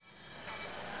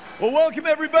Well, welcome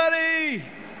everybody.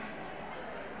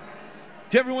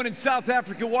 To everyone in South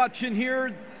Africa watching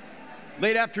here,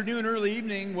 late afternoon, early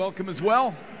evening, welcome as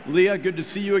well. Leah, good to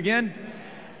see you again.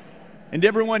 And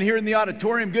everyone here in the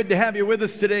auditorium, good to have you with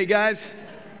us today, guys.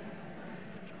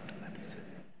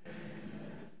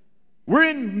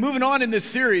 We're moving on in this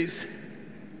series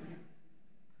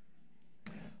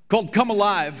called Come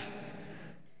Alive,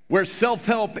 where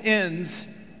self-help ends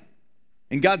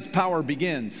and God's power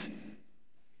begins.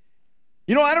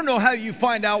 You know, I don't know how you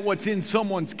find out what's in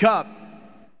someone's cup.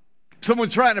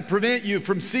 Someone's trying to prevent you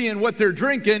from seeing what they're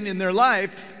drinking in their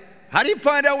life. How do you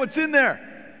find out what's in there?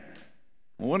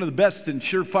 Well, one of the best and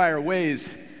surefire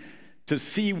ways to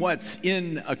see what's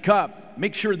in a cup,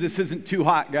 make sure this isn't too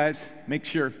hot, guys, make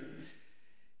sure,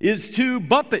 is to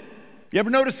bump it. You ever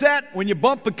notice that? When you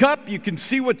bump a cup, you can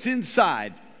see what's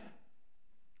inside.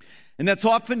 And that's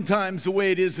oftentimes the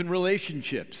way it is in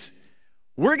relationships.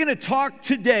 We're going to talk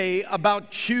today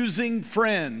about choosing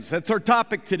friends. That's our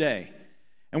topic today.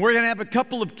 And we're going to have a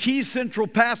couple of key central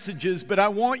passages, but I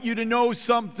want you to know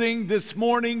something this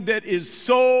morning that is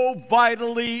so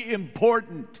vitally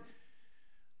important.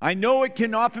 I know it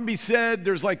can often be said,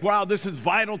 there's like, wow, this is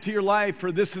vital to your life,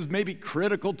 or this is maybe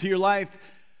critical to your life.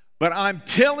 But I'm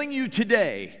telling you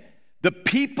today, the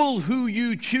people who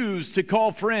you choose to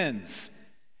call friends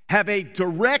have a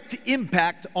direct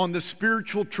impact on the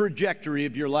spiritual trajectory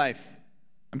of your life.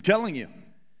 I'm telling you,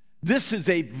 this is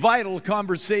a vital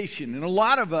conversation. And a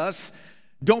lot of us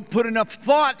don't put enough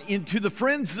thought into the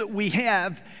friends that we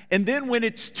have. And then when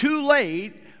it's too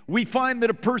late, we find that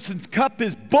a person's cup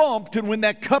is bumped. And when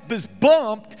that cup is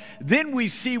bumped, then we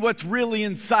see what's really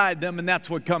inside them. And that's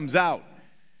what comes out.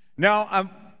 Now, I'm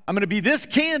going to be this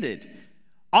candid.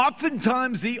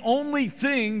 Oftentimes, the only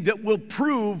thing that will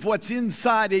prove what's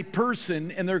inside a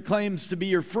person and their claims to be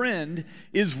your friend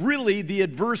is really the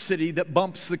adversity that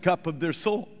bumps the cup of their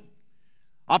soul.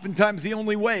 Oftentimes, the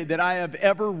only way that I have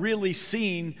ever really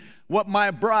seen what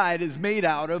my bride is made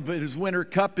out of is when her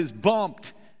cup is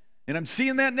bumped. And I'm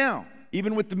seeing that now.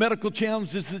 Even with the medical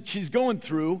challenges that she's going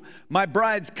through, my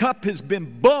bride's cup has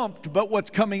been bumped, but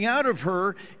what's coming out of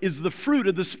her is the fruit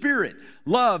of the Spirit.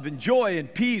 Love and joy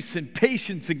and peace and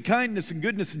patience and kindness and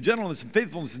goodness and gentleness and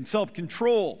faithfulness and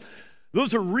self-control.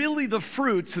 Those are really the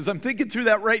fruits. As I'm thinking through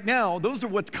that right now, those are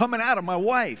what's coming out of my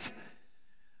wife.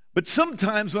 But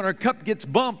sometimes when our cup gets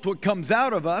bumped, what comes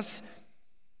out of us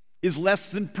is less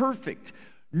than perfect.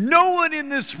 No one in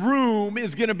this room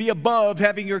is going to be above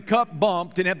having your cup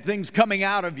bumped and have things coming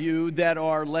out of you that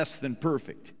are less than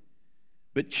perfect.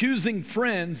 But choosing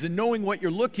friends and knowing what you're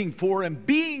looking for and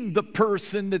being the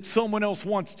person that someone else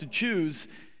wants to choose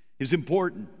is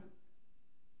important.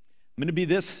 I'm going to be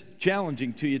this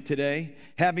challenging to you today.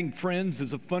 Having friends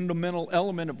is a fundamental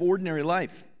element of ordinary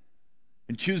life.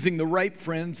 And choosing the right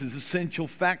friends is an essential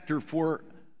factor for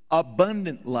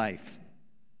abundant life.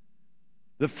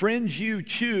 The friends you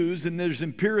choose, and there's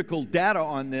empirical data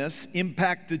on this,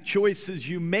 impact the choices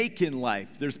you make in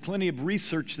life. There's plenty of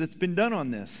research that's been done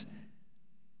on this.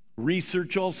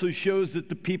 Research also shows that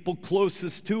the people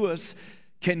closest to us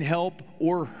can help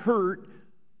or hurt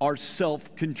our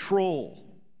self-control.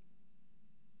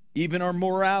 Even our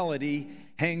morality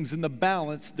hangs in the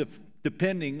balance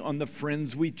depending on the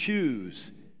friends we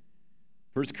choose.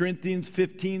 1 Corinthians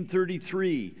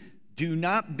 15:33. Do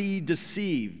not be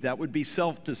deceived. That would be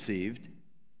self-deceived.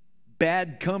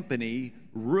 Bad company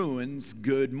ruins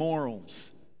good morals.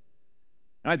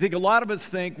 And I think a lot of us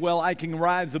think, well, I can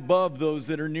rise above those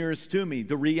that are nearest to me.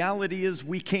 The reality is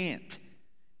we can't.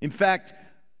 In fact,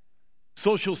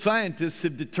 social scientists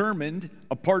have determined,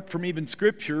 apart from even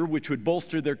Scripture, which would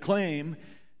bolster their claim,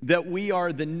 that we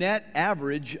are the net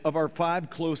average of our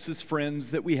 5 closest friends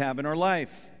that we have in our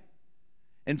life.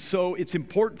 And so it's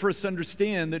important for us to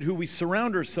understand that who we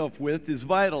surround ourselves with is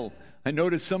vital. I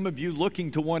notice some of you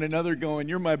looking to one another going,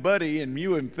 you're my buddy, and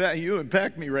you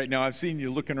impact me right now. I've seen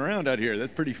you looking around out here.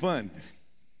 That's pretty fun.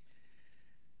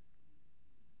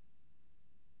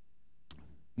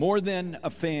 More than a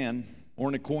fan or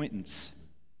an acquaintance,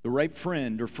 the right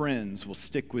friend or friends will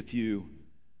stick with you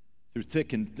through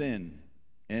thick and thin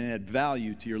and add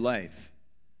value to your life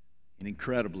in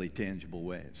incredibly tangible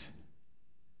ways.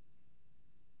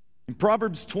 In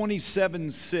Proverbs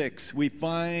 27:6, we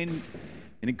find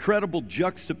an incredible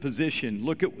juxtaposition.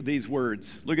 Look at these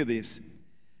words. Look at these.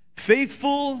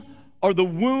 Faithful are the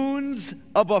wounds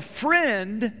of a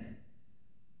friend,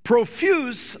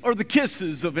 profuse are the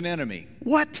kisses of an enemy.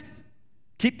 What?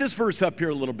 Keep this verse up here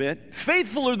a little bit.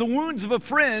 Faithful are the wounds of a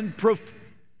friend,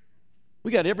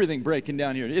 we got everything breaking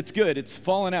down here. It's good. It's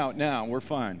falling out now. We're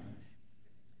fine.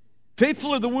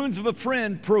 Faithful are the wounds of a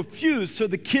friend, profuse are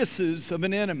the kisses of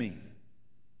an enemy.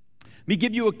 Let me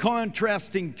give you a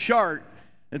contrasting chart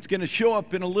that's going to show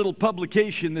up in a little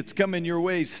publication that's coming your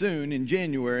way soon in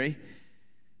January.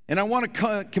 And I want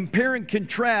to compare and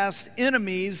contrast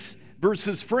enemies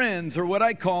versus friends, or what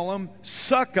I call them,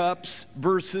 suck-ups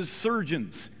versus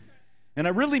surgeons. And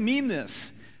I really mean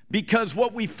this, because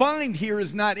what we find here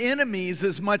is not enemies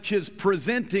as much as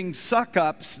presenting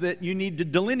suck-ups that you need to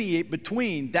delineate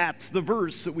between. That's the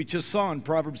verse that we just saw in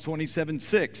Proverbs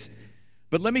 27:6.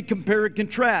 But let me compare and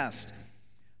contrast.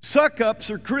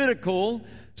 Suck-ups are critical,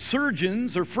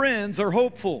 surgeons or friends are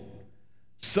hopeful.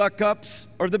 Suck-ups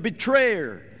are the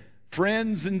betrayer.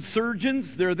 Friends and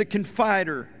surgeons, they're the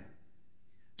confider.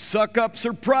 Suck-ups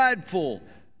are prideful.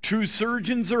 True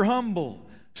surgeons are humble.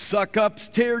 Suck-ups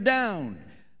tear down.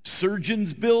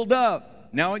 Surgeons build up.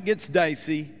 Now it gets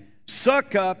dicey.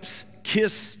 Suck-ups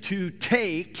kiss to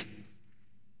take.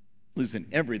 Losing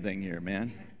everything here,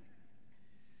 man.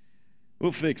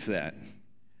 We'll fix that.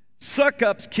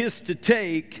 Suck-ups kiss to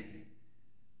take.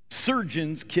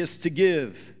 Surgeons kiss to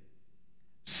give.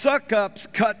 Suck-ups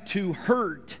cut to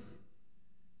hurt.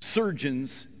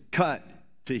 Surgeons cut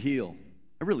to heal.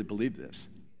 I really believe this.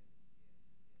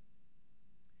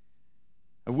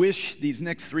 I wish these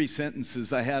next 3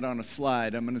 sentences I had on a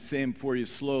slide. I'm going to say them for you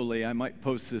slowly. I might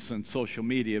post this on social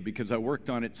media because I worked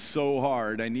on it so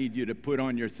hard. I need you to put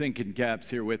on your thinking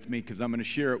caps here with me because I'm going to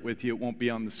share it with you. It won't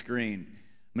be on the screen.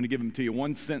 I'm going to give them to you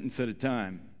one sentence at a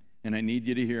time, and I need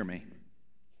you to hear me.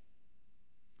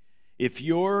 If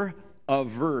you're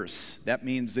averse, that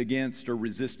means against or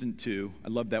resistant to. I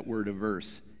love that word,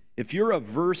 averse. If you're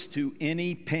averse to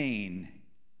any pain,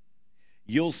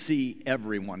 you'll see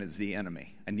everyone as the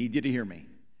enemy. I need you to hear me.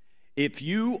 If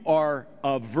you are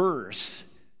averse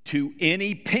to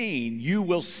any pain, you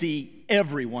will see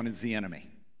everyone as the enemy.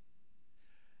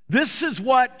 This is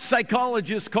what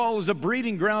psychologists call as a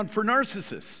breeding ground for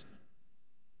narcissists.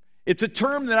 It's a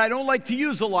term that I don't like to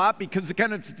use a lot because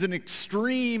it's an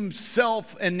extreme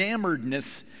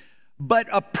self-enamoredness. But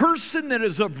a person that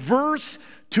is averse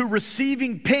to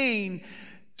receiving pain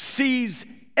sees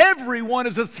everyone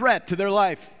as a threat to their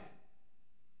life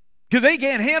because they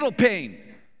can't handle pain.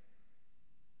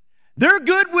 They're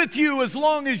good with you as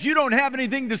long as you don't have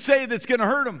anything to say that's going to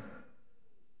hurt them.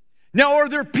 Now, are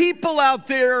there people out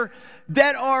there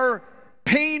that are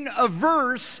pain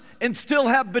averse and still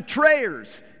have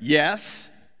betrayers? Yes.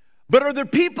 But are there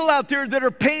people out there that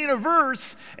are pain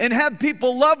averse and have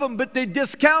people love them but they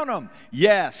discount them?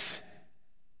 Yes.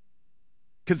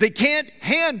 Because they can't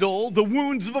handle the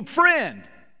wounds of a friend.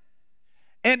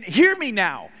 And hear me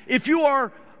now, if you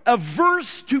are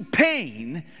averse to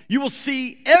pain, you will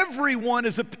see everyone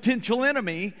as a potential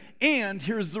enemy. And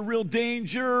here's the real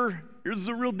danger. Here's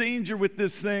the real danger with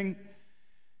this thing.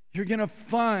 You're going to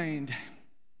find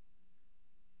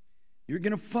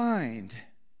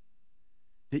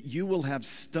that you will have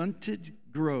stunted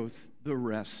growth the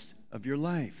rest of your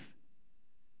life.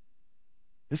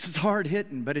 This is hard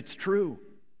hitting, but it's true.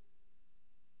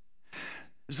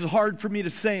 This is hard for me to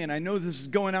say, and I know this is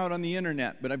going out on the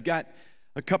internet, but I've got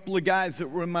a couple of guys that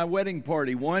were in my wedding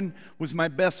party. One was my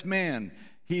best man.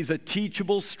 He's a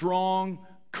teachable, strong,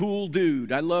 cool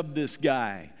dude. I love this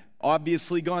guy.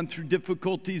 Obviously gone through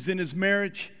difficulties in his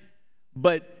marriage,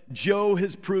 but Joe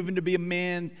has proven to be a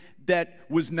man that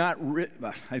was not,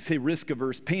 risk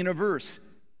averse, pain averse.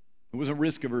 He wasn't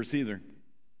risk averse either,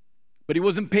 but he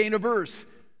wasn't pain averse.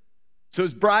 So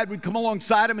his bride would come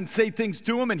alongside him and say things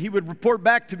to him, and he would report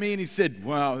back to me, and he said,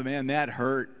 wow, man, that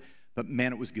hurt, but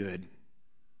man, it was good.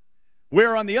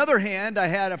 Where on the other hand, I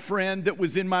had a friend that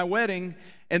was in my wedding,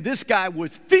 and this guy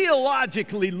was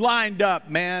theologically lined up,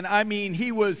 man. I mean,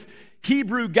 he was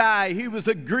Hebrew guy. He was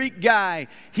a Greek guy.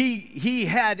 He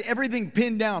had everything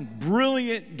pinned down.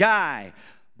 Brilliant guy.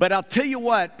 But I'll tell you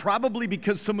what, probably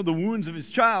because some of the wounds of his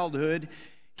childhood,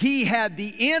 he had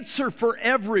the answer for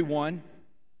everyone.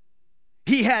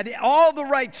 He had all the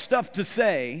right stuff to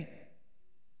say,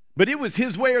 but it was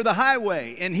his way or the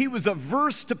highway, and he was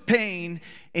averse to pain,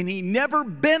 and he never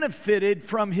benefited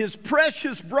from his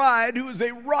precious bride, who was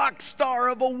a rock star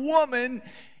of a woman,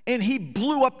 and he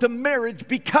blew up the marriage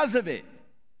because of it.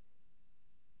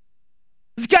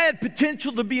 This guy had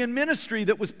potential to be in ministry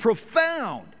that was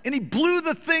profound, and he blew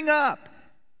the thing up.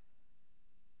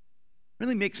 It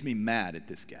really makes me mad at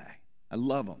this guy. I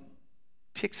love him.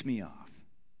 Ticks me off.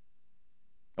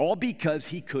 All because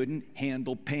he couldn't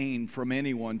handle pain from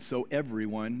anyone, so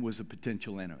everyone was a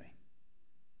potential enemy.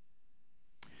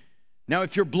 Now,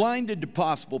 if you're blinded to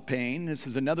possible pain, this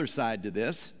is another side to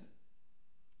this,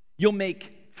 you'll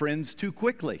make friends too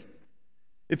quickly.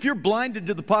 If you're blinded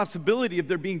to the possibility of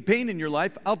there being pain in your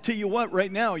life, I'll tell you what,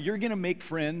 right now, you're going to make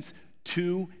friends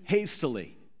too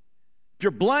hastily. If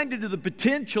you're blinded to the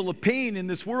potential of pain in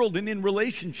this world and in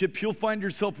relationships, you'll find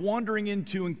yourself wandering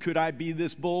into, and could I be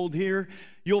this bold here?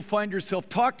 You'll find yourself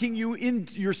talking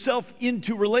yourself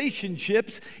into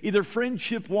relationships, either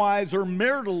friendship-wise or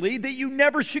maritally, that you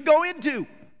never should go into.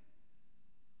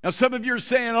 Now, some of you are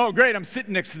saying, oh, great, I'm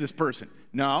sitting next to this person.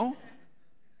 No.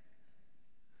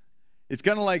 It's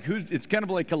kind of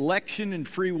like election and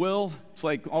free will. It's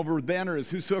like over the banner is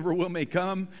whosoever will may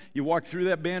come. You walk through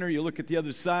that banner, you look at the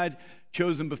other side,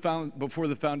 chosen before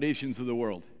the foundations of the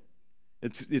world.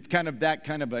 It's kind of that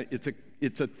kind of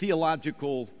it's a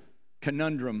theological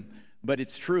conundrum, but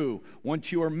it's true.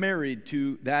 Once you are married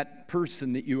to that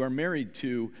person that you are married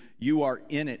to, you are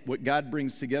in it. What God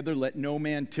brings together, let no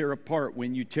man tear apart.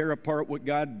 When you tear apart what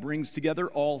God brings together,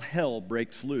 all hell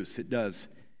breaks loose. It does.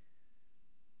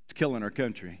 It's killing our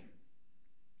country.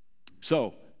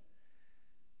 So,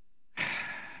 I've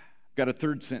got a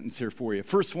third sentence here for you.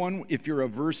 First one, if you're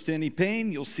averse to any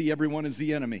pain, you'll see everyone as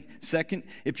the enemy. Second,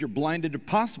 if you're blinded to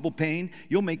possible pain,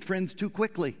 you'll make friends too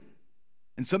quickly.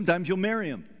 And sometimes you'll marry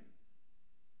them.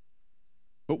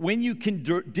 But when you can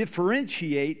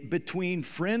differentiate between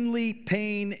friendly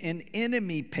pain and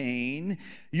enemy pain,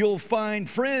 you'll find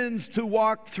friends to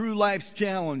walk through life's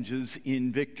challenges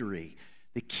in victory.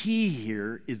 The key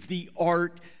here is the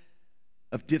art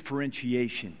of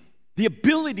differentiation. The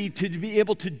ability to be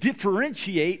able to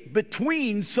differentiate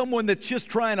between someone that's just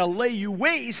trying to lay you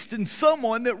waste and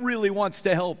someone that really wants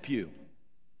to help you.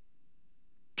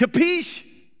 Capiche?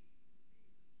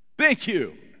 Thank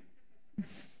you. And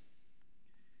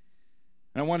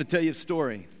I want to tell you a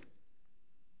story.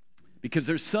 Because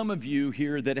there's some of you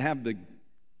here that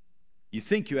you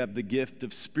think you have the gift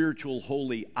of spiritual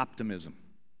holy optimism.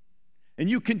 And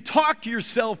you can talk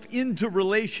yourself into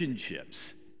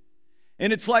relationships.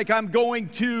 And it's like I'm going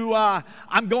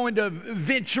to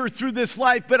venture through this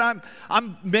life, but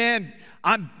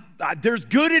there's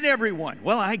good in everyone.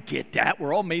 Well, I get that.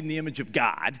 We're all made in the image of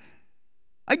God.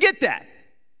 I get that.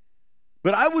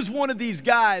 But I was one of these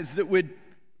guys that would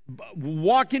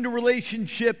walk into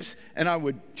relationships and I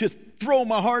would just throw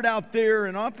my heart out there,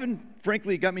 and often,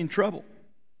 frankly, it got me in trouble.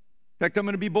 In fact, I'm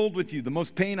going to be bold with you. The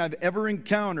most pain I've ever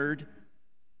encountered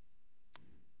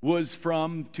was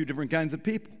from two different kinds of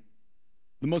people.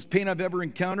 The most pain I've ever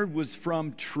encountered was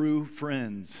from true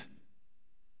friends.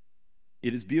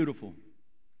 It is beautiful.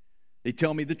 They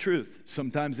tell me the truth.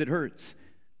 Sometimes it hurts,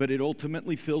 but it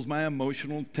ultimately fills my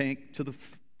emotional tank to the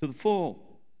full.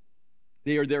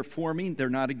 They are there for me. They're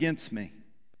not against me.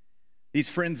 These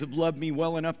friends have loved me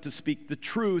well enough to speak the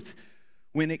truth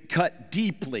when it cut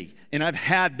deeply, and I've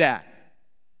had that.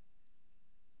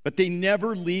 But they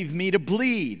never leave me to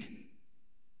bleed.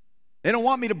 They don't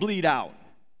want me to bleed out.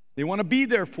 They want to be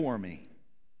there for me.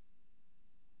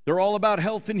 They're all about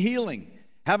health and healing.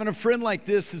 Having a friend like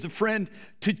this is a friend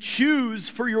to choose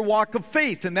for your walk of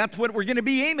faith, and that's what we're going to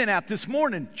be aiming at this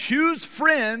morning. Choose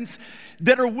friends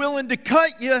that are willing to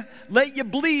cut you, let you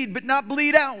bleed, but not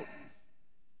bleed out.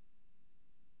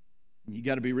 You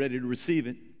got to be ready to receive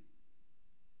it.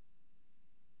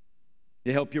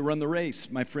 They help you run the race.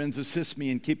 My friends assist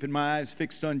me in keeping my eyes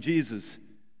fixed on Jesus,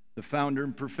 the founder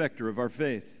and perfecter of our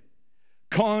faith.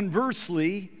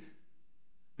 Conversely,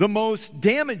 the most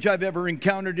damage I've ever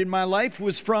encountered in my life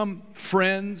was from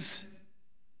friends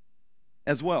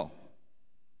as well.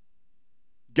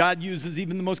 God uses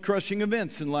even the most crushing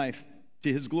events in life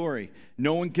to His glory.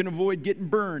 No one can avoid getting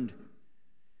burned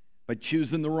by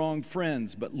choosing the wrong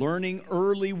friends, but learning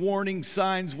early warning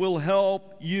signs will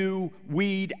help you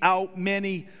weed out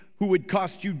many who would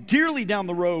cost you dearly down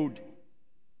the road.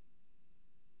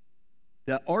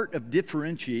 The art of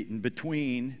differentiating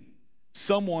between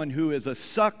someone who is a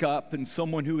suck-up and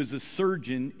someone who is a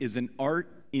surgeon is an art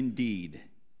indeed.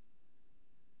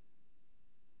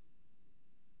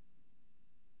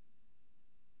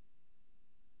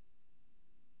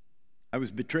 I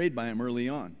was betrayed by him early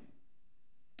on.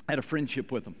 I had a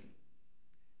friendship with him.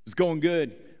 It was going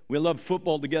good. We loved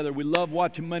football together. We loved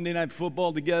watching Monday Night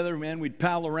Football together. Man, we'd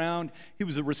pal around. He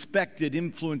was a respected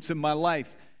influence in my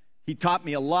life. He taught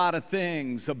me a lot of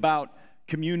things about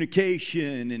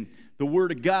communication and the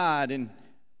Word of God, and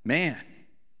man,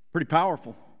 pretty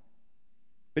powerful.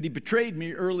 But he betrayed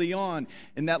me early on,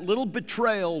 and that little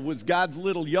betrayal was God's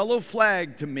little yellow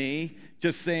flag to me,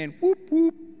 just saying, whoop,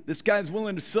 whoop, this guy's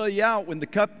willing to sell you out when the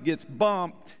cup gets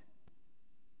bumped.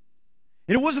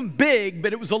 And it wasn't big,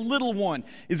 but it was a little one.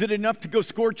 Is it enough to go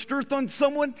scorched earth on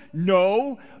someone?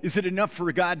 No. Is it enough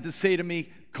for God to say to me,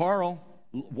 Carl,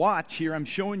 watch here, I'm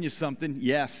showing you something?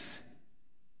 Yes.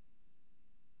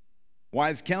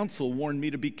 Wise counsel warned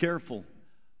me to be careful.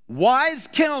 Wise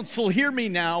counsel, hear me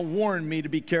now, warned me to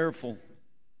be careful.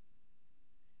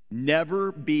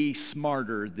 Never be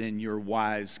smarter than your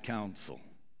wise counsel.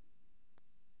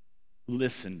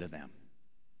 Listen to them.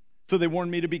 So they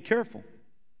warned me to be careful.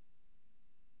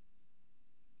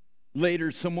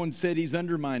 Later, someone said he's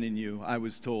undermining you, I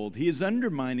was told. He is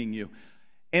undermining you.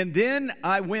 And then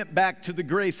I went back to the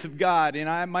grace of God,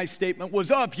 and my statement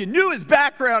was, if you knew his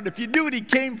background, if you knew what he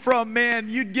came from, man,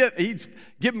 he'd give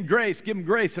him grace.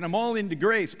 And I'm all into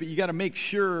grace, but you got to make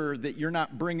sure that you're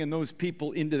not bringing those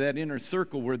people into that inner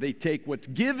circle where they take what's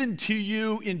given to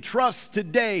you in trust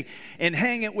today and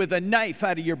hang it with a knife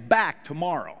out of your back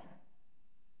tomorrow.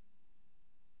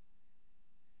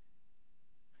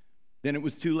 Then it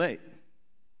was too late.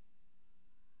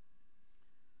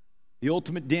 The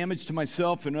ultimate damage to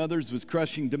myself and others was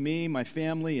crushing to me, my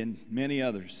family, and many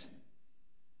others.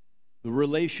 The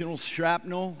relational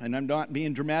shrapnel, and I'm not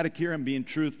being dramatic here, I'm being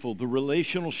truthful. The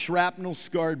relational shrapnel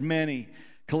scarred many.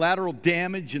 Collateral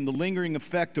damage and the lingering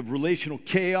effect of relational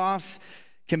chaos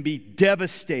can be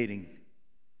devastating.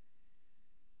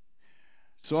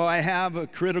 So I have a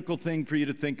critical thing for you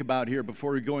to think about here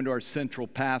before we go into our central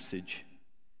passage.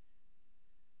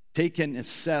 Take an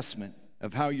assessment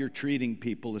of how you're treating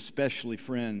people, especially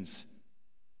friends.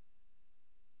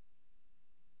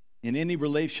 In any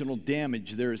relational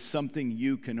damage, there is something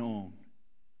you can own.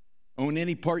 Own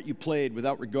any part you played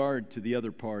without regard to the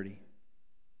other party.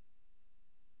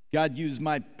 God used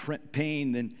my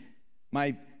pain and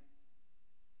my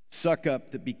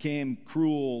suck-up that became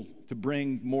cruel to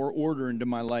bring more order into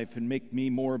my life and make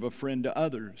me more of a friend to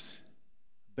others,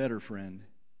 a better friend.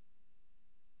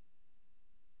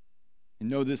 And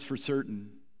know this for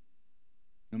certain,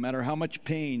 no matter how much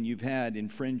pain you've had in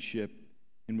friendship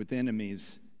and with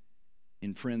enemies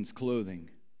in friends' clothing,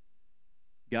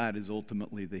 God is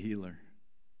ultimately the healer.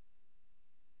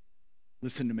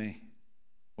 Listen to me.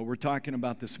 What we're talking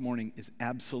about this morning is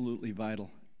absolutely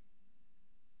vital.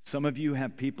 Some of you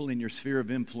have people in your sphere of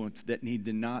influence that need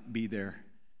to not be there.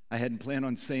 I hadn't planned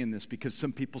on saying this because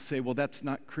some people say, well, that's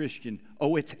not Christian.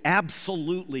 Oh, it's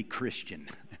absolutely Christian.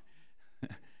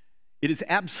 It is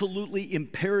absolutely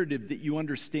imperative that you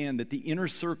understand that the inner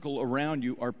circle around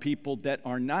you are people that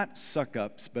are not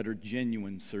suck-ups, but are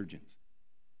genuine surgeons.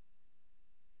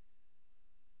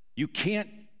 You can't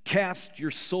cast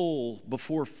your soul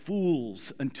before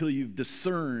fools until you've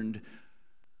discerned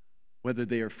whether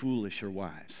they are foolish or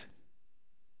wise.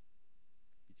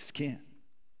 You just can't.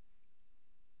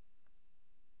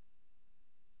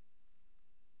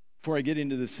 Before I get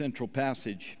into the central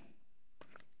passage,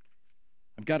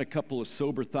 I've got a couple of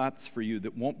sober thoughts for you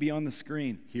that won't be on the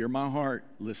screen. Hear my heart.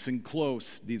 Listen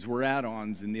close. These were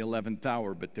add-ons in the 11th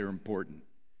hour, but they're important.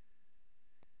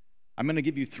 I'm going to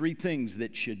give you 3 things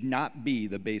that should not be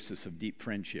the basis of deep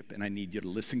friendship, and I need you to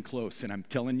listen close. And I'm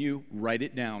telling you, write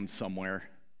it down somewhere.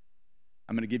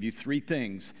 I'm going to give you 3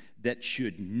 things that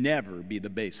should never be the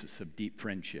basis of deep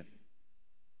friendship.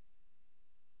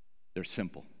 They're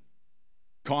simple.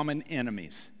 Common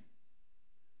enemies.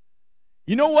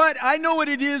 You know what? I know what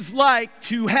it is like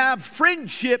to have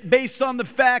friendship based on the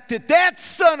fact that that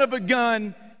son of a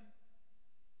gun,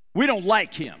 we don't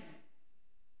like him.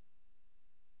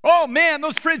 Oh man,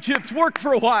 those friendships work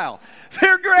for a while.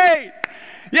 They're great.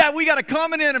 Yeah, we got a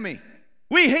common enemy.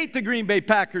 We hate the Green Bay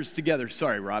Packers together.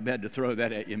 Sorry, Rob, had to throw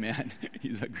that at you, man.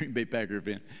 He's a Green Bay Packer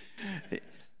fan.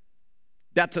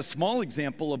 That's a small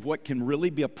example of what can really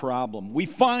be a problem. We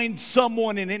find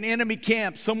someone in an enemy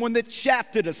camp, someone that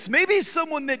shafted us, maybe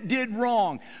someone that did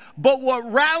wrong. But what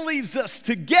rallies us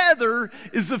together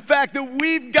is the fact that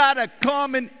we've got a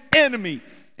common enemy.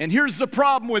 And here's the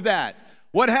problem with that.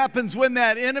 What happens when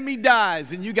that enemy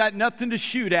dies and you got nothing to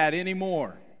shoot at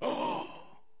anymore? Oh.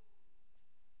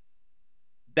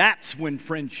 That's when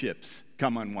friendships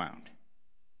come unwound.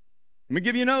 Let me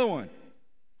give you another one.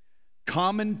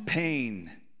 Common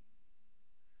pain.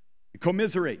 We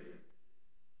commiserate.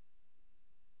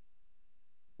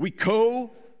 We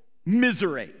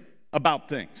commiserate about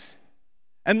things.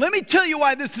 And let me tell you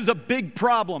why this is a big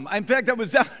problem. In fact, I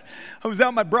was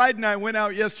out, my bride and I went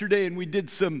out yesterday and we did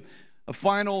a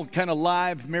final kind of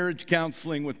live marriage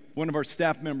counseling with one of our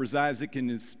staff members, Isaac, and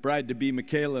his bride-to-be,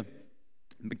 Michaela.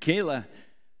 Michaela,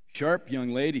 sharp young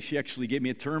lady, she actually gave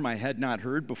me a term I had not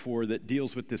heard before that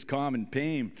deals with this common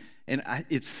pain. And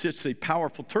it's such a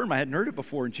powerful term. I hadn't heard it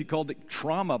before, and she called it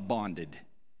trauma bonded.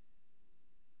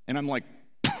 And I'm like,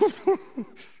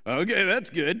 okay, that's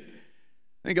good.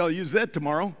 I think I'll use that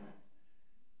tomorrow.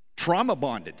 Trauma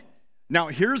bonded. Now,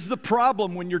 here's the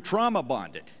problem when you're trauma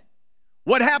bonded.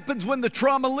 What happens when the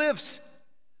trauma lifts?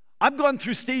 I've gone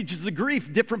through stages of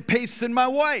grief, different pace than my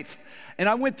wife. And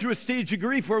I went through a stage of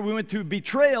grief where we went through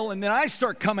betrayal, and then I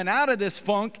start coming out of this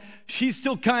funk. She's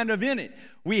still kind of in it.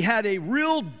 We had a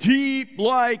real deep,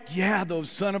 those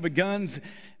son of a guns.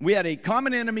 We had a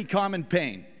common enemy, common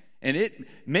pain. And it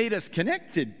made us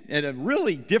connected at a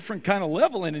really different kind of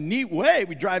level in a neat way.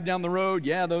 We drive down the road,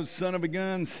 those son of a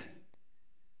guns.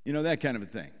 That kind of a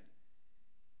thing.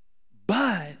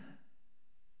 But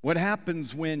what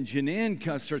happens when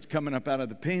Janine starts coming up out of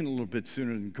the pain a little bit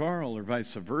sooner than Carl, or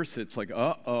vice versa? It's like,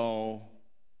 uh-oh.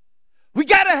 We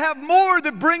got to have more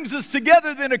that brings us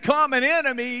together than a common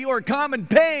enemy or common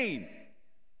pain.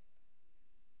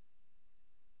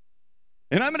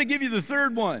 And I'm going to give you the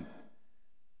third one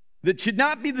that should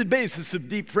not be the basis of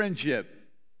deep friendship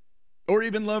or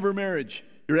even love or marriage.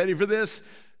 You ready for this?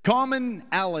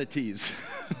 Commonalities.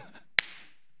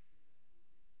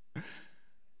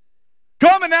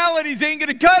 Commonalities ain't going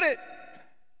to cut it.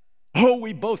 Oh,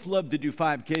 we both love to do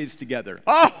 5Ks together.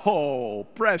 Oh,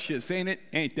 precious, ain't it?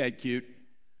 Ain't that cute?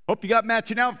 Hope you got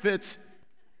matching outfits.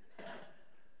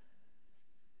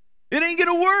 It ain't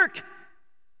going to work.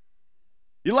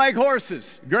 You like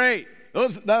horses? Great.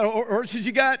 Those horses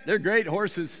you got, they're great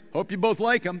horses. Hope you both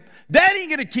like them. That ain't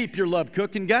going to keep your love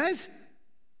cooking, guys.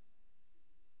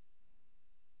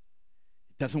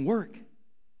 It doesn't work.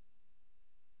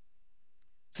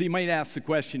 So you might ask the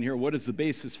question here, what is the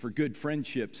basis for good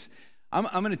friendships? I'm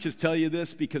going to just tell you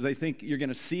this because I think you're going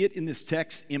to see it in this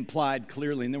text implied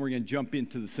clearly, and then we're going to jump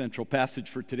into the central passage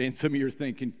for today. And some of you are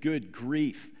thinking, good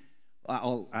grief,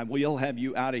 I will have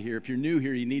you out of here. If you're new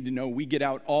here, you need to know we get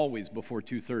out always before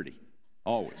 2:30.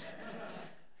 Always.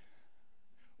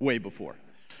 Way before.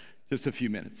 Just a few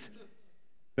minutes.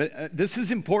 But this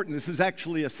is important. This is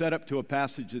actually a setup to a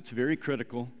passage that's very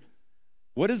critical.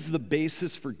 What is the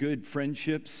basis for good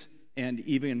friendships and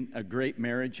even a great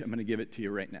marriage? I'm going to give it to you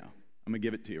right now.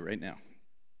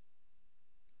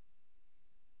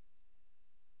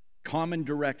 Common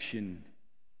direction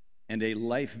and a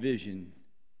life vision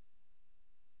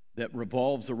that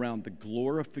revolves around the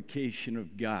glorification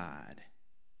of God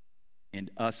and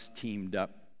us teamed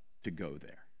up to go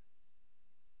there.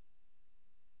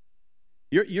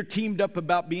 You're teamed up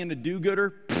about being a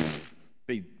do-gooder?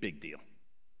 Big deal.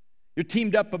 You're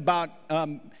teamed up about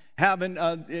having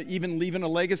even leaving a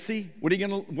legacy. What are you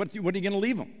gonna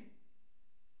leave them?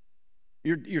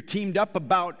 You're teamed up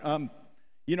about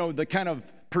the kind of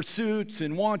pursuits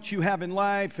and wants you have in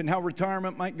life and how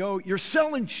retirement might go. You're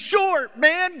selling short,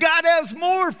 man. God has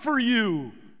more for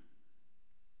you.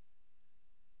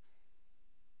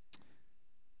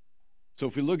 So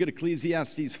if we look at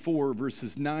Ecclesiastes 4,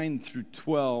 verses 9 through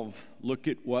 12, look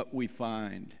at what we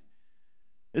find.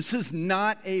 This is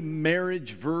not a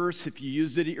marriage verse. If you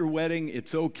used it at your wedding,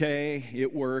 it's okay,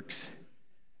 it works.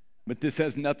 But this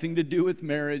has nothing to do with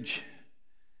marriage.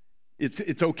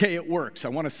 It's okay, it works. I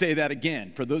want to say that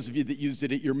again. For those of you that used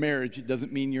it at your marriage, it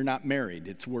doesn't mean you're not married.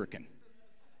 It's working.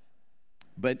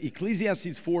 But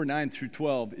Ecclesiastes 4, 9 through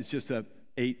 12 is just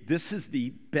this is the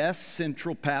best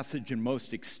central passage and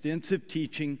most extensive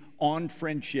teaching on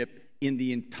friendship in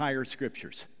the entire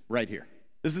scriptures. Right here.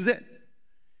 This is it.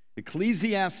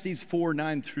 Ecclesiastes 4,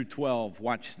 9 through 12,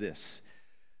 watch this.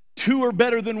 2 are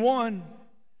better than 1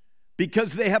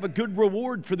 because they have a good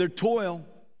reward for their toil.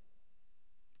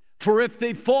 For if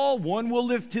they fall, one will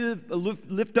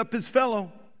lift up his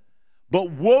fellow.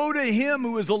 But woe to him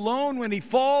who is alone when he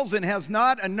falls and has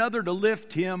not another to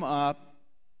lift him up.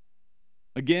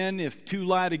 Again, if 2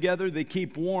 lie together, they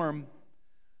keep warm.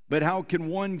 But how can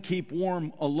one keep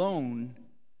warm alone?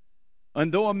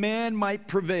 And though a man might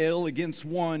prevail against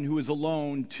one who is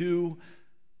alone, 2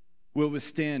 will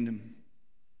withstand him.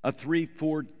 A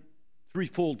threefold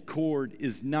cord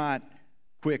is not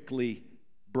quickly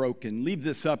broken. Leave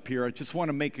this up here. I just want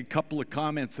to make a couple of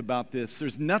comments about this.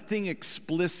 There's nothing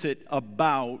explicit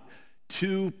about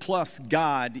 2 plus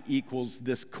God equals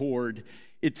this cord.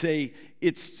 It's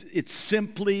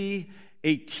simply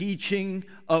a teaching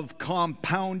of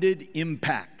compounded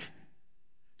impact.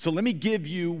 So let me give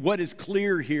you what is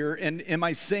clear here. And am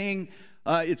I saying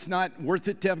it's not worth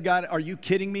it to have God? Are you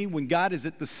kidding me? When God is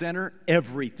at the center,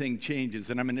 everything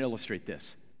changes. And I'm going to illustrate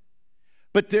this.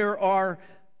 But there are,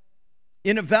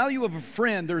 in a value of a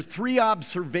friend, there are 3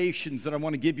 observations that I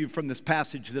want to give you from this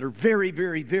passage that are very,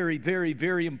 very, very, very,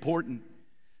 very important.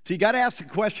 So you got to ask the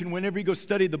question whenever you go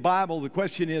study the Bible. The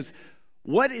question is,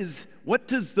 what is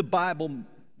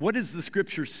the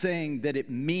scripture saying that it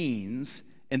means?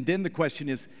 And then the question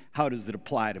is, how does it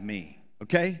apply to me?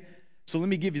 Okay? So let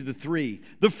me give you the 3.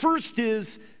 The first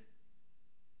is,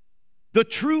 the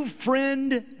true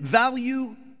friend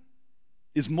value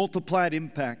is multiplied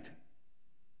impact.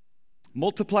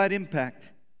 Multiplied impact.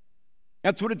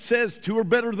 That's what it says. Two are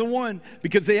better than one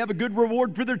because they have a good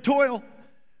reward for their toil.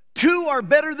 Two are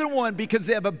better than one because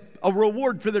they have a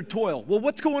reward for their toil. Well,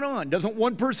 what's going on? Doesn't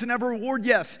one person have a reward?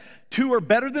 Yes. Two are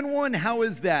better than one? How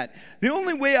is that? The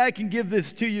only way I can give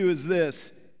this to you is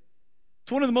this.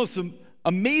 It's one of the most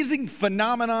amazing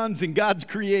phenomenons in God's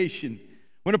creation.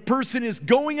 When a person is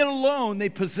going it alone, they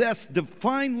possess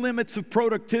defined limits of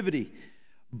productivity.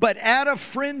 But add a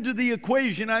friend to the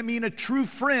equation, I mean a true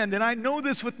friend, and I know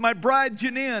this with my bride,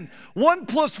 Janine. 1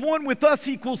 + 1 with us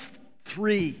equals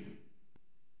 3.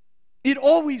 It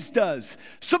always does.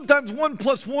 Sometimes 1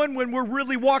 + 1, when we're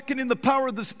really walking in the power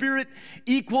of the Spirit,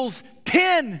 equals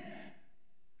 10.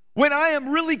 When I am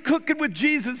really cooking with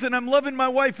Jesus and I'm loving my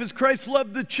wife as Christ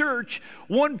loved the church,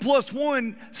 1 +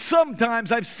 1,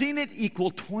 sometimes I've seen it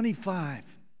equal 25.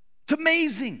 It's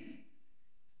amazing.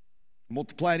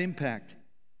 Multiplied impact.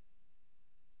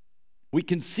 We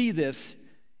can see this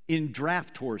in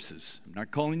draft horses. I'm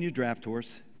not calling you a draft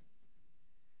horse.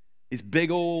 These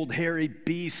big old hairy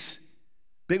beasts,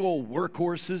 big old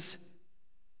workhorses.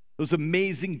 Those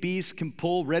amazing beasts can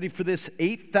pull, ready for this,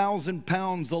 8,000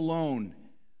 pounds alone.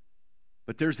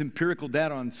 But there's empirical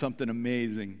data on something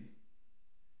amazing.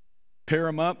 Pair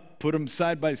them up, put them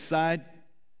side by side,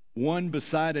 one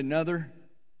beside another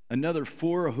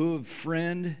four-hoof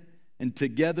friend, and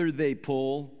together they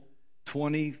pull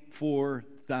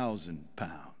 24,000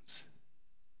 pounds.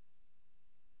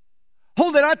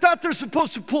 Hold it, I thought they're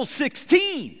supposed to pull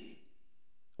 16.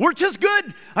 We're just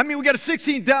good. I mean, we got a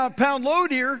 16,000-pound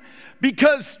load here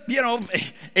because,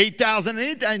 8,000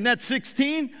 and that's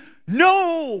 16.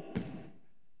 No!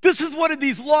 This is one of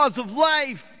these laws of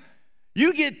life.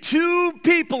 You get two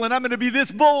people, and I'm going to be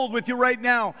this bold with you right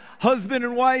now, husband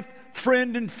and wife,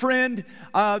 friend and friend.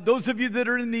 Those of you that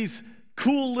are in these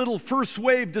cool little first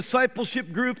wave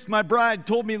discipleship groups, my bride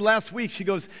told me last week, she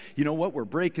goes, you know what, we're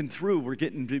breaking through. We're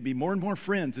getting to be more and more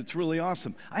friends. It's really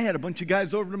awesome. I had a bunch of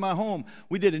guys over to my home.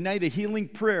 We did a night of healing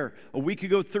prayer a week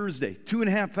ago Thursday,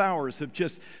 2.5 hours of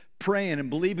just praying and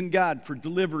believing God for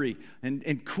delivery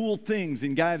and cool things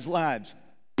in guys' lives.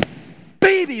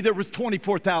 Baby, there was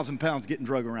 24,000 pounds getting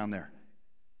drug around there.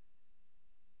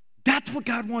 That's what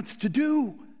God wants to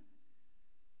do.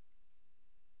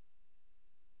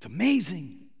 It's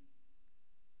amazing.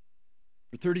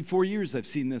 For 34 years, I've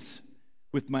seen this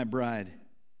with my bride.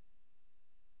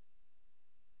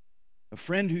 A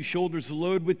friend who shoulders the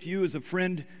load with you is a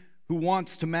friend who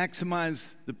wants to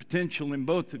maximize the potential in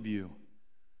both of you.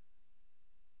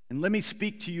 And let me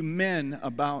speak to you men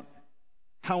about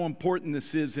how important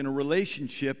this is in a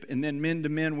relationship, and then men to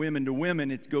men, women to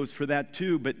women, it goes for that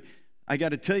too. But I got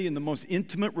to tell you, in the most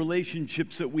intimate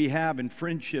relationships that we have and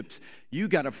friendships, you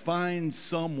got to find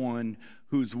someone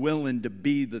who's willing to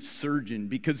be the surgeon,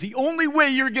 because the only way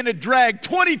you're going to drag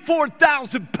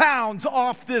 24,000 pounds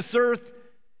off this earth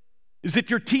is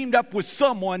if you're teamed up with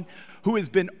someone who has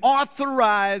been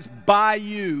authorized by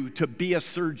you to be a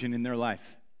surgeon in their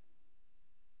life.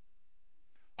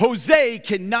 Jose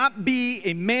cannot be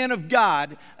a man of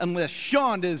God unless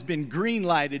Shonda has been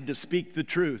green-lighted to speak the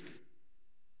truth.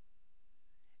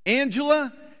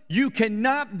 Angela, you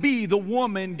cannot be the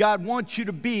woman God wants you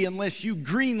to be unless you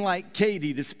green-light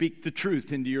Katie to speak the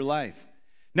truth into your life.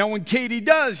 Now, when Katie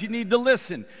does, you need to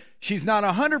listen. She's not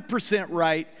 100%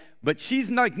 right, but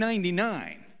she's like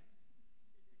 99.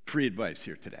 Free advice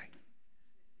here today.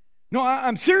 No,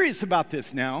 I'm serious about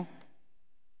this now.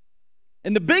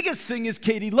 And the biggest thing is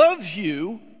Katie loves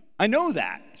you. I know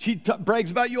that. She brags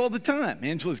about you all the time.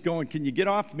 Angela's going, can you get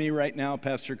off me right now,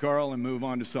 Pastor Carl, and move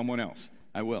on to someone else?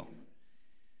 I will.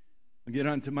 I'll get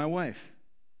on to my wife.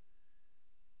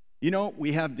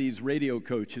 We have these radio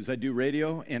coaches. I do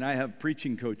radio, and I have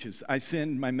preaching coaches. I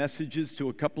send my messages to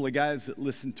a couple of guys that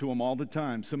listen to them all the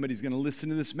time. Somebody's going to listen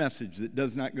to this message that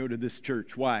does not go to this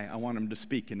church. Why? I want them to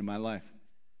speak into my life.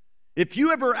 If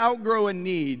you ever outgrow a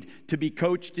need to be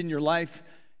coached in your life,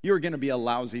 you're going to be a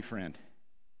lousy friend.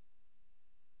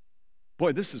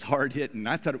 Boy, this is hard hitting.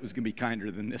 I thought it was going to be kinder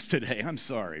than this today. I'm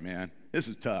sorry, man. This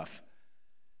is tough.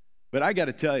 But I got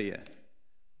to tell you,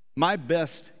 my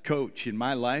best coach in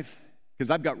my life, because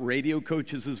I've got radio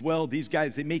coaches as well, these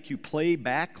guys, they make you play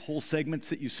back whole segments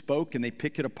that you spoke and they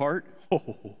pick it apart.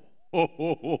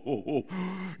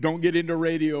 Don't get into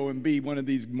radio and be one of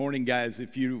these morning guys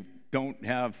if you don't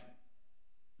have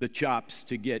the chops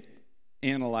to get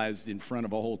analyzed in front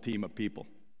of a whole team of people.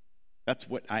 That's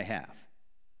what I have.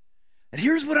 And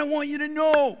here's what I want you to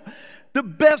know. The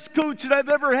best coach that I've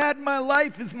ever had in my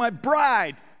life is my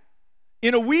bride.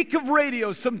 In a week of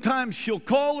radio, sometimes she'll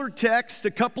call or text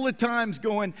a couple of times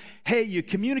going, hey, you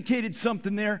communicated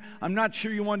something there. I'm not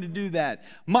sure you wanted to do that.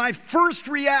 My first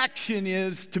reaction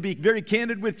is, to be very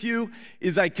candid with you,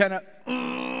 is I kind of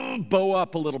bow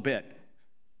up a little bit.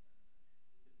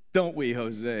 Don't we,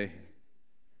 Jose?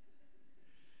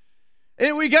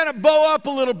 And we kind of bow up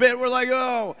a little bit. We're like,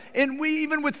 oh. And we,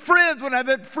 even with friends, when I've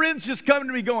had friends just come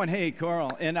to me going, hey, Carl.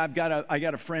 And I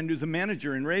got a friend who's a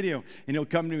manager in radio. And he'll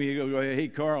come to me and go, hey,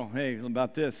 Carl, hey,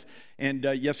 about this. And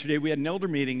yesterday we had an elder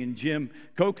meeting, and Jim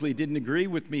Coakley didn't agree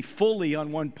with me fully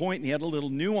on one point, and he had a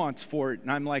little nuance for it.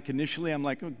 And I'm like, initially, I'm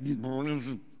like, oh.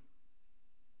 And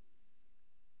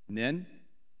then,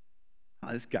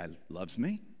 this guy loves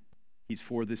me. He's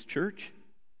for this church.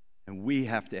 And we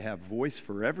have to have voice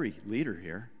for every leader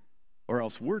here, or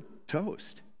else we're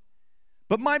toast.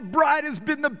 But my bride has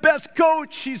been the best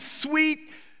coach. She's sweet.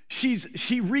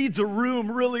 She reads a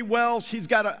room really well. She's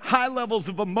got high levels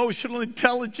of emotional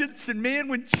intelligence. And man,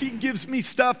 when she gives me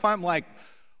stuff, I'm like,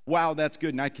 wow, that's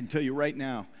good. And I can tell you right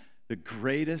now, the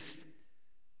greatest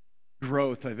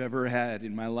growth I've ever had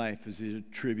in my life is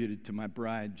attributed to my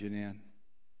bride, Janan.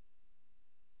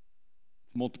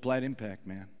 It's multiplied impact,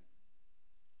 man.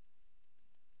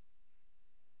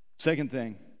 Second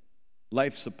thing,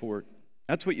 life support.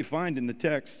 That's what you find in the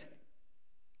text.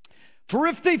 For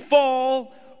if they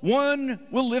fall, one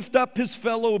will lift up his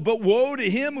fellow, but woe to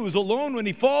him who is alone when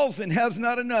he falls and has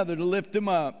not another to lift him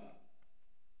up.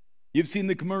 You've seen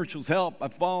the commercials, help,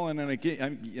 I've fallen and I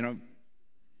can't,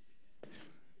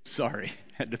 sorry,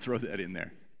 had to throw that in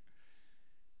there.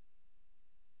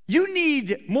 You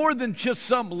need more than just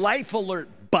some life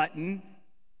alert button.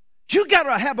 You got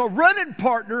to have a running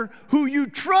partner who you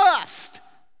trust.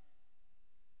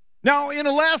 Now, in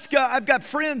Alaska, I've got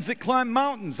friends that climb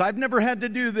mountains. I've never had to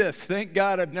do this. Thank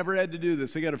God I've never had to do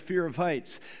this. I got a fear of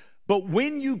heights. But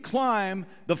when you climb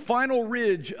the final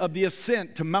ridge of the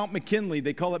ascent to Mount McKinley,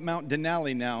 they call it Mount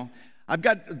Denali now. I've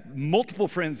got multiple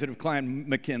friends that have climbed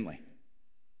McKinley.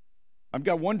 I've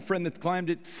got one friend that's climbed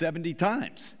it 70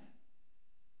 times.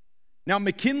 Now,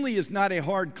 McKinley is not a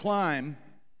hard climb,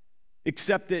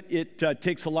 except that it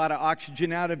takes a lot of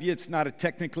oxygen out of you. It's not a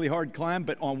technically hard climb,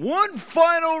 but on one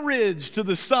final ridge to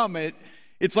the summit,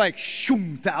 it's like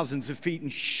shoom, thousands of feet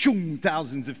and shoom,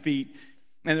 thousands of feet.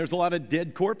 And there's a lot of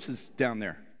dead corpses down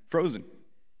there, frozen.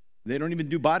 They don't even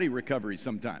do body recovery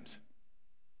sometimes.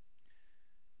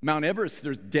 Mount Everest,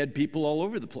 there's dead people all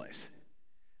over the place.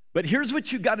 But here's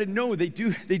what you got to know. They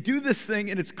do this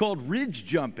thing, and it's called ridge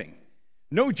jumping.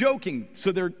 No joking.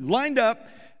 So they're lined up.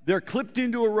 They're clipped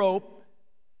into a rope,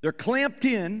 they're clamped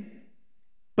in,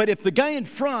 but if the guy in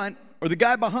front or the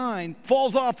guy behind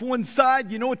falls off one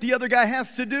side, you know what the other guy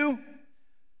has to do?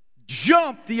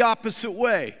 Jump the opposite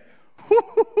way.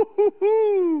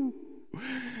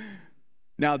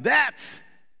 Now that's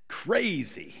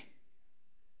crazy,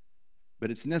 but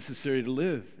it's necessary to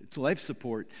live. It's life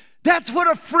support. That's what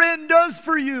a friend does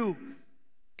for you.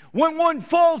 When one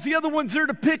falls, the other one's there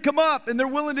to pick him up, and they're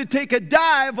willing to take a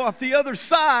dive off the other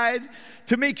side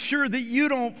to make sure that you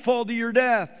don't fall to your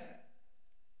death.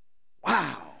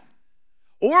 Wow.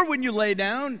 Or when you lay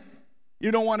down,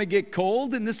 you don't want to get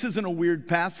cold, and this isn't a weird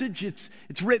passage. It's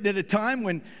written at a time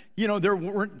when, there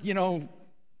weren't,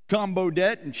 Tom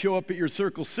Bodette and show up at your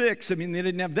Circle 6. I mean, they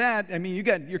didn't have that. I mean,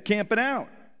 you're camping out.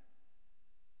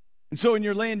 And so when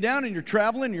you're laying down and you're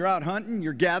traveling, you're out hunting,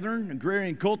 you're gathering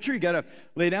agrarian culture, you got to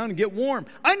lay down and get warm.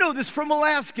 I know this from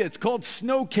Alaska. It's called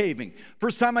snow caving.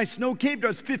 First time I snow caved, I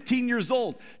was 15 years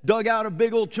old. Dug out a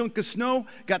big old chunk of snow,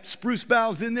 got spruce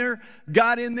boughs in there,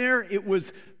 got in there. It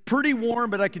was pretty warm,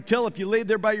 but I could tell if you laid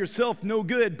there by yourself, no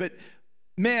good. But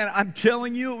man, I'm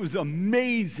telling you, it was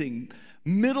amazing.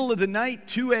 Middle of the night,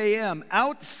 2 a.m.,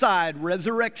 outside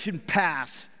Resurrection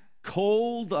Pass,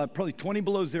 cold, probably 20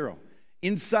 below zero.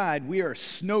 Inside, we are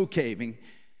snow caving.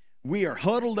 We are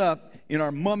huddled up in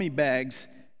our mummy bags,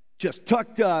 just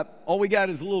tucked up. All we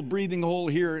got is a little breathing hole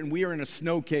here, and we are in a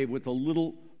snow cave with a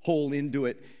little hole into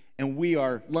it. And we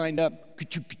are lined up,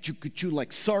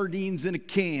 like sardines in a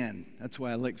can. That's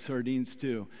why I like sardines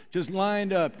too. Just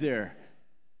lined up there.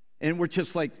 And we're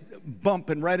just like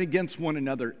bumping right against one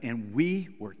another. And we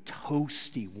were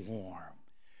toasty warm.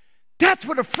 That's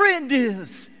what a friend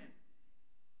is.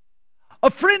 A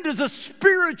friend is a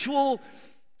spiritual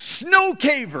snow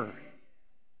caver.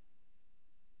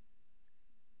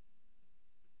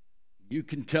 You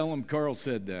can tell them Carl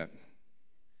said that.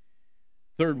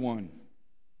 Third one,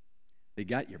 they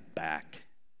got your back.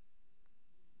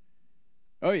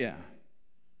 Oh, yeah.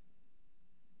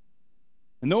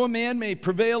 And though a man may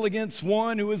prevail against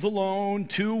one who is alone,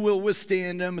 two will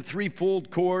withstand him. A threefold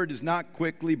cord is not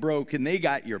quickly broken. They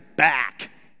got your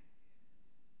back.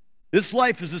 This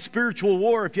life is a spiritual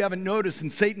war, if you haven't noticed,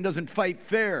 and Satan doesn't fight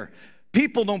fair.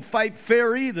 People don't fight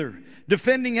fair either.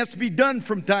 Defending has to be done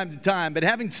from time to time, but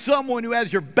having someone who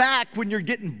has your back when you're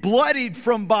getting bloodied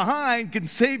from behind can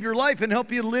save your life and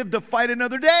help you live to fight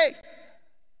another day.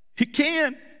 He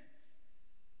can.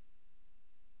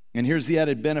 And here's the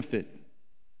added benefit.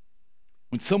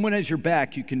 When someone has your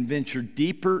back, you can venture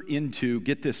deeper into,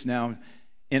 get this now,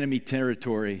 enemy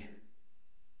territory.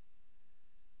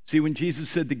 See, when Jesus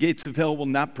said the gates of hell will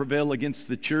not prevail against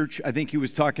the church, I think he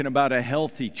was talking about a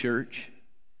healthy church.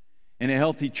 And a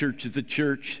healthy church is a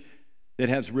church that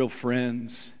has real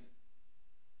friends.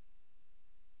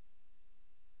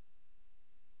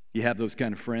 You have those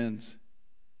kind of friends?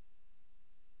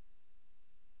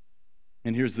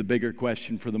 And here's the bigger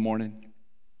question for the morning.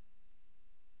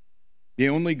 The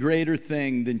only greater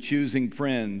thing than choosing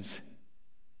friends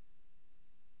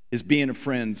is being a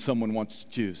friend someone wants to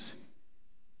choose.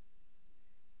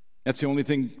 That's the only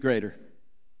thing greater.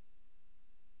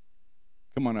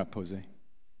 Come on up, Jose.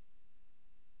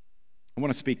 I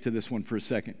want to speak to this one for a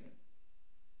second.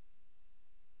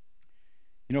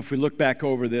 You know, if we look back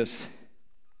over this,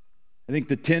 I think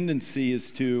the tendency is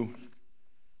to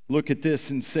look at this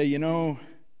and say, you know,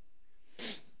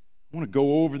 I want to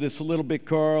go over this a little bit,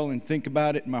 Carl, and think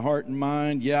about it in my heart and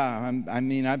mind. Yeah,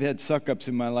 I've had suck-ups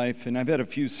in my life, and I've had a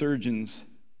few surgeons.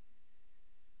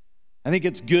 I think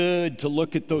it's good to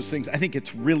look at those things. I think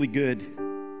it's really good.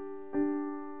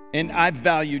 And I've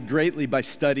valued greatly by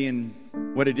studying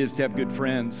what it is to have good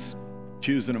friends,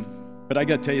 choosing them. But I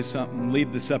got to tell you something,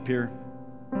 leave this up here.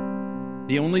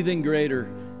 The only thing greater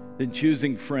than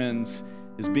choosing friends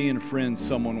is being a friend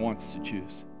someone wants to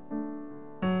choose.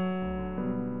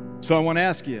 So I want to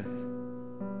ask you,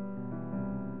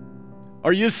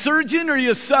 are you a surgeon or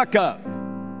you suck up?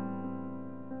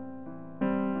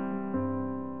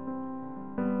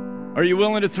 Are you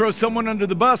willing to throw someone under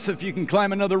the bus if you can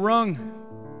climb another rung?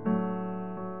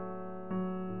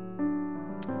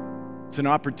 It's an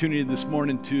opportunity this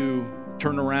morning to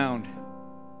turn around.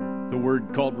 The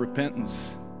word called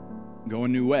repentance. Go a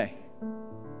new way.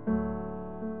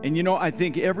 And you know, I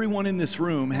think everyone in this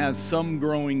room has some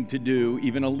growing to do,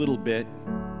 even a little bit,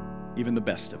 even the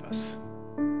best of us.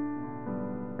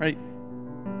 Right?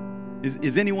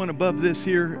 Is anyone above this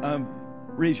here?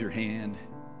 Raise your hand.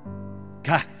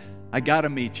 God, I got to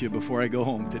meet you before I go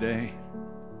home today.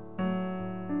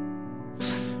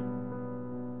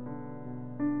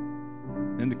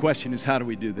 And the question is, how do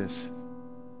we do this?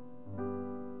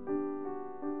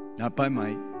 Not by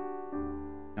might,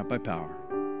 not by power,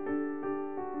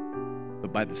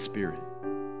 but by the Spirit,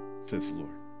 says the Lord.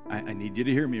 I need you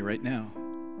to hear me right now.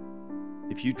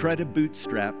 If you try to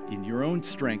bootstrap in your own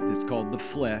strength, it's called the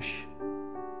flesh,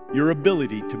 your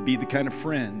ability to be the kind of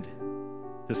friend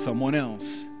to someone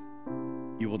else,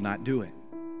 you will not do it.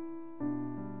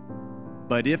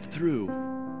 But if through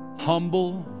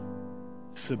humble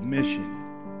submission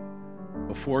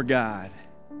before God,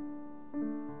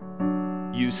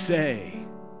 you say,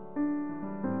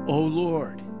 "Oh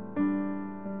Lord,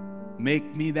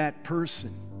 make me that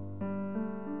person.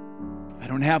 I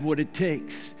don't have what it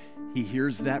takes." He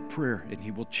hears that prayer and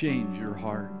He will change your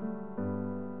heart.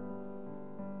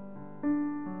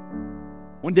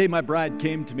 One day my bride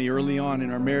came to me early on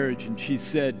in our marriage and she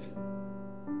said,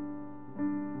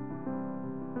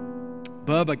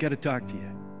 "Bub, I got to talk to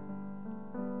you."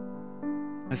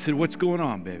 I said, "What's going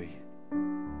on, baby?"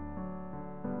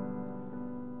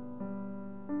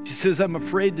 She says, "I'm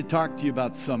afraid to talk to you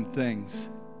about some things."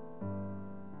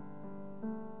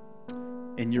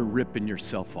 And you're ripping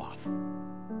yourself off.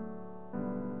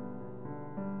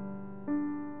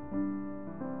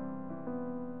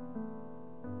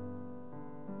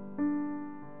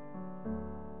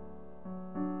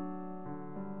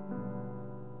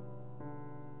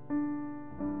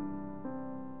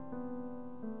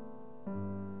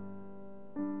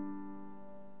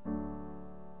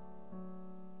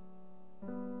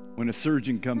 When a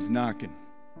surgeon comes knocking,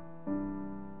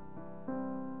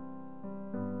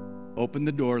 open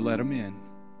the door, let them in.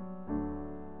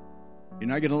 You're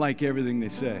not going to like everything they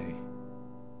say,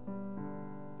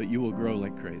 but you will grow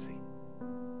like crazy.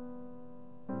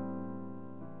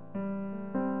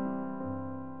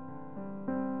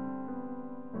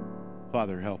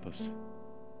 Father, help us.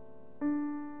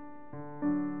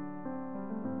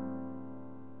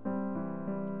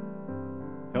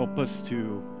 Help us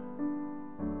to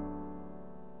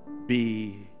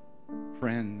be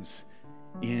friends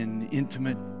in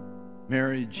intimate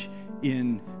marriage,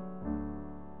 in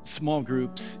small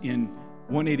groups, in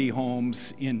 180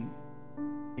 homes, in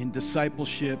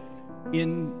discipleship,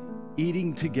 in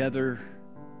eating together.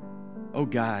 Oh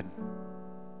God,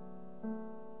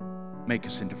 make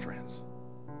us into friends.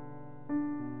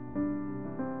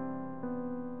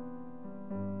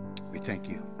 We thank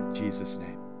you in Jesus'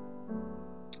 name.